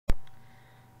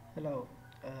Hello,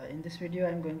 in this video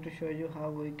I'm going to show you how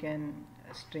we can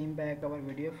stream back our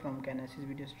video from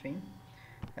kinesisvideo-stream.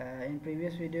 In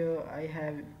previous video I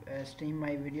have streamed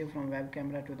my video from web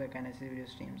camera to the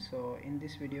kinesisvideo-stream. So in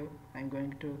this video I'm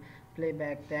going to play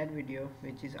back that video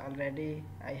which is already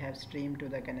I have streamed to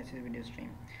the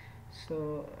kinesisvideo-stream.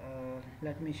 So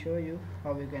let me show you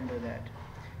how we can do that.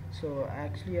 So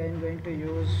actually I am going to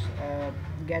use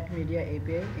GetMedia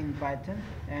API in Python,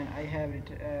 and I have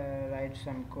write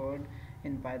some code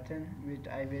in Python which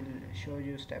I will show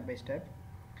you step by step.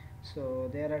 So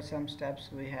there are some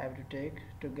steps we have to take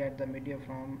to get the media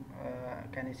from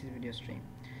kinesisvideo-stream.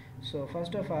 So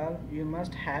first of all, you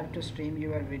must have to stream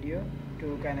your video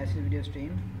to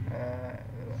kinesisvideo-stream,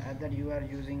 either you are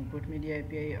using Boto3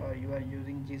 API or you are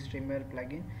using GStreamer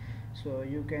plugin. So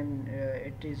you can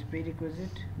it is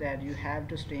prerequisite that you have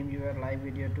to stream your live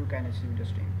video to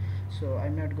kinesisvideo-stream. So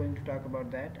I'm not going to talk about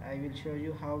that. I will show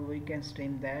you how we can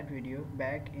stream that video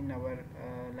back in our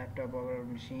laptop or our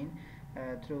machine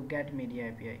through GetMedia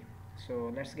API.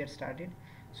 So let's get started.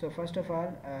 So first of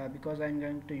all, because I'm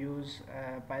going to use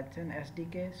Python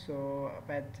SDK, so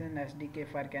Python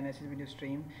SDK for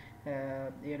kinesisvideo-stream,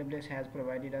 AWS has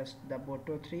provided us the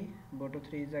Boto3.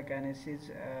 Boto3 is a Kinesis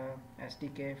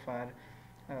SDK for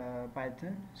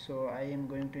Python. So I am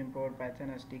going to import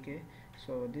Python SDK.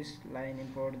 So this line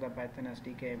import the Python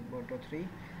SDK Boto3.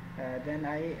 Then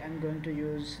I am going to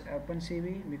use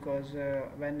OpenCV, because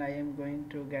when I am going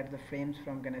to get the frames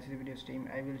from kinesisvideo-stream,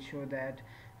 I will show that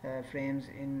frames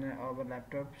in our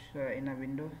laptops in a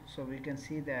window, so we can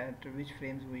see that which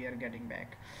frames we are getting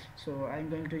back. So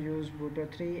I'm going to use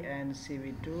Boto3 and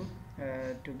CV2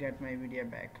 to get my video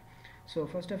back. So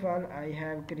first of all, I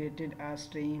have created a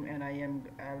stream and I am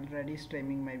already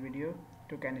streaming my video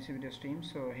to kinesisvideo-stream.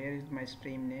 So here is my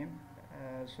stream name.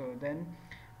 So then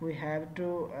we have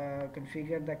to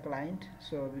configure the client.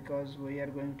 So because we are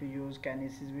going to use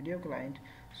Kinesis video client,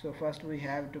 so first we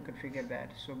have to configure that.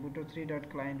 So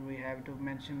Boto3.client, we have to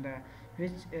mention the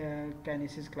which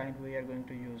Kinesis client we are going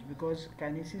to use, because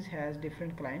Kinesis has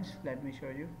different clients. Let me show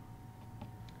you.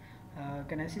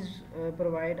 Kinesis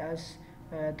provide us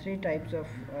three types of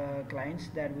clients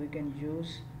that we can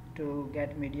use to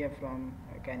get media from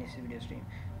kinesisvideo-stream.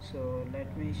 So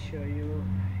let me show you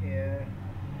here.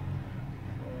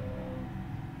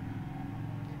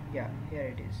 Yeah, here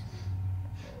it is.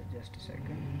 Just a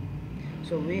second.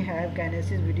 So we have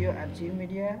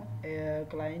kinesisvideo-archived-media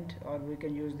client, or we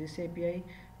can use this API.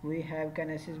 We have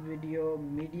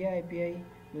kinesisvideo-media API,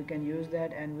 we can use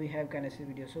that, and we have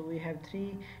kinesisvideo. So we have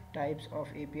three types of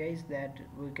APIs that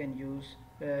we can use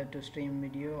to stream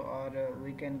video, or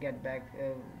we can get back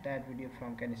that video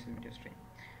from kinesisvideo-stream,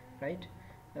 right?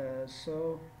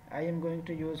 So I am going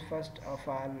to use first of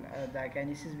all the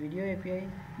kinesisvideo API,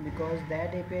 because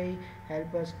that API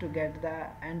help us to get the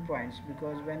endpoints,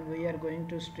 because when we are going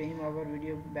to stream our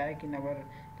video back in our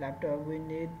laptop, we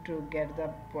need to get the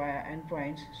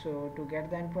endpoints. So to get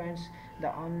the endpoints,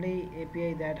 the only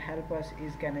API that help us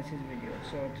is kinesisvideo.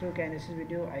 So through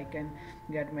kinesisvideo I can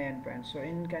get my endpoints. So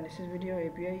in kinesisvideo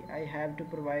API I have to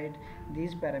provide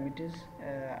these parameters,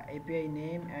 API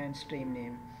name and stream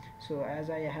name. So as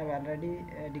I have already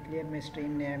declared my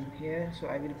stream name here, so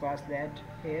I will pass that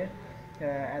here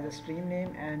as a stream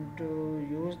name. And to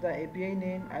use the API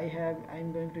name,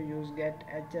 I'm going to use get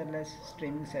HLS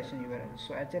StreamingSessionURL.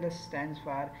 So HLS stands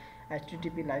for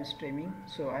HTTP live streaming.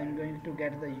 So I'm going to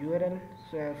get the URL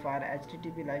for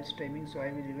HTTP live streaming. So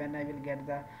when I will get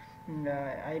the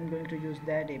I'm going to use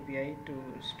that API to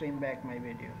stream back my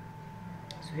video.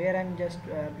 So here I'm just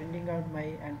printing out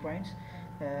my endpoints.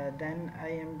 Then I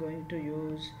am going to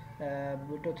use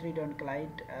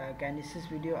Boto3.client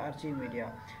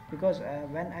kinesisvideo-archived-media, because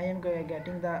when I am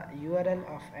getting the URL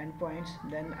of endpoints,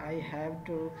 then I have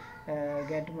to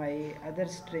get my other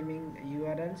streaming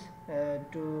URLs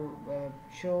to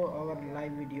show our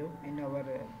live video in our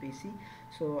PC.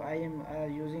 So I am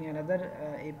using another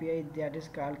API that is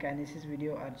called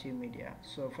kinesisvideo-archived-media.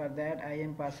 So for that I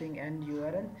am passing end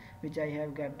URL which I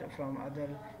have got from other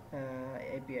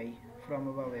API, from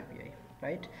above API,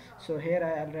 right? So here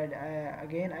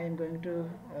again I am going to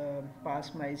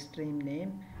pass my stream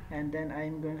name, and then I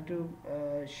am going to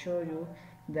show you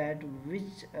that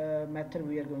which method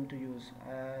we are going to use.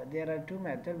 There are two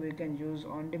methods. We can use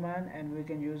on demand and we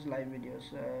can use live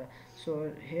videos. So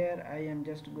here I am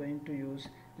just going to use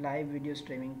live video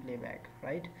streaming playback,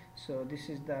 right? So this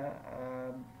is the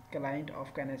client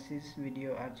of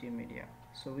kinesisvideo-archived-media.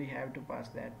 So we have to pass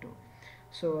that too.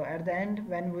 So at the end,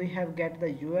 when we have get the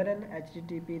URL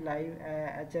HTTP live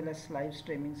HLS live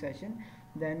streaming session,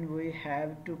 then we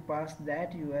have to pass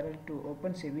that URL to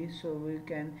OpenCV so we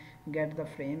can get the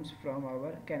frames from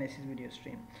our Kinesis video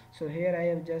stream. So here I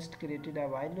have just created a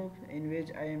while loop in which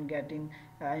I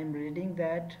am reading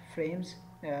that frames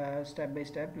step by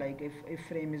step. Like if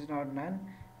frame is not none,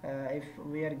 if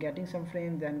we are getting some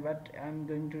frame, then what I'm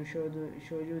going to show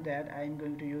you that I'm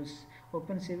going to use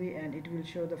OpenCV and it will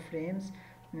show the frames.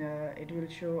 It will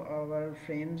show our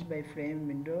frames by frame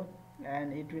window,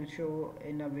 and it will show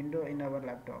in a window in our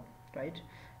laptop, right?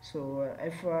 So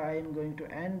if I am going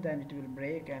to end, then it will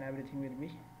break and everything will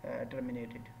be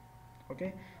terminated.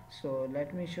 Okay, so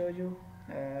let me show you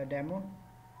demo.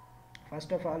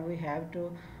 First of all, we have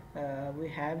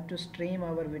to stream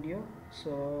our video.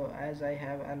 So as I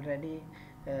have already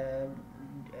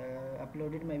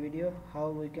uploaded my video how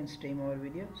we can stream our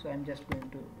video, so I'm just going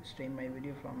to stream my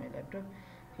video from my laptop.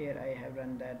 Here I have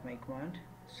run that my command,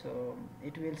 so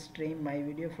it will stream my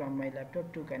video from my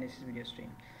laptop to Kinesis video stream.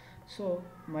 So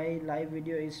my live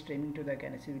video is streaming to the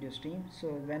Kinesis video stream. So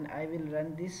when I will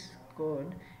run this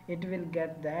code, it will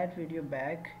get that video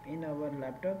back in our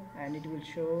laptop and it will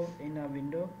show in a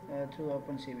window through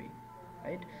OpenCV,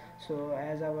 right? So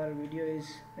as our video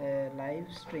is live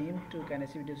streamed to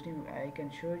Kinesis video stream, I can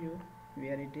show you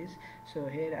where it is. So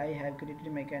here I have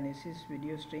created my Kinesis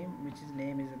video stream, which is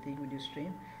name is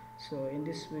atiqvideostream. So in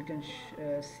this we can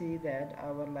see that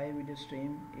our live video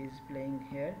stream is playing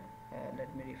here.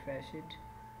 Let me refresh it,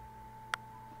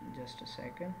 just a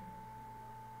second.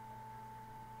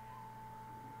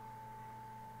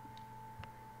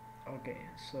 Okay,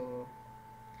 so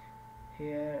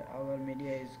here our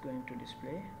media is going to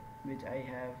display, which I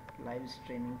have live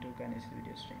streaming to Kinesis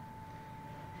video stream.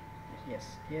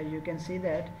 Yes, here you can see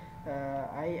that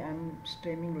I am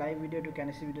streaming live video to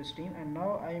Kinesis video stream, and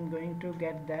now I am going to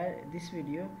get this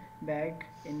video back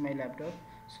in my laptop.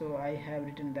 So I have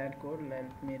written that code.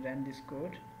 Let me run this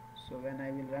code. So when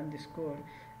I will run this code,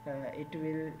 it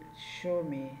will show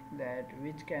me that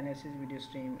which Kinesis video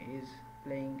stream is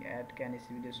playing at Kinesis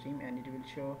video stream, and it will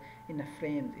show in a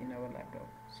frames in our laptop.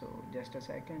 So just a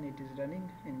second, it is running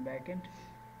in backend.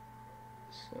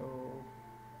 So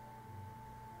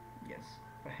yes,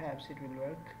 perhaps it will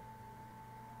work.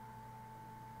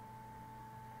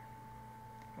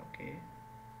 Okay,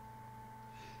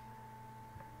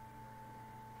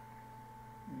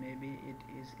 maybe it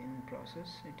is in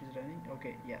process, it is running.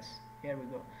 Okay, yes, here we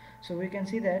go. So we can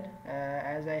see that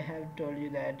as I have told you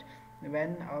that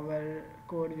when our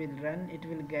code will run, it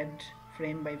will get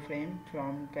frame by frame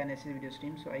from Kinesis video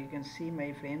stream. So I can see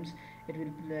my frames.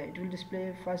 It will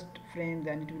display first frame,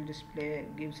 then it will display,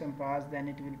 give some pause, then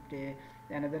it will play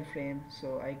another frame.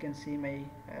 So I can see my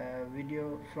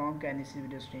video from Kinesis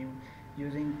video stream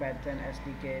using Python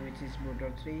SDK, which is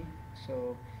Boto3.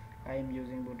 So I am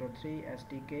using Boto3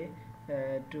 SDK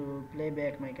to play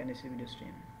back my Kinesis video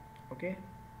stream. Okay.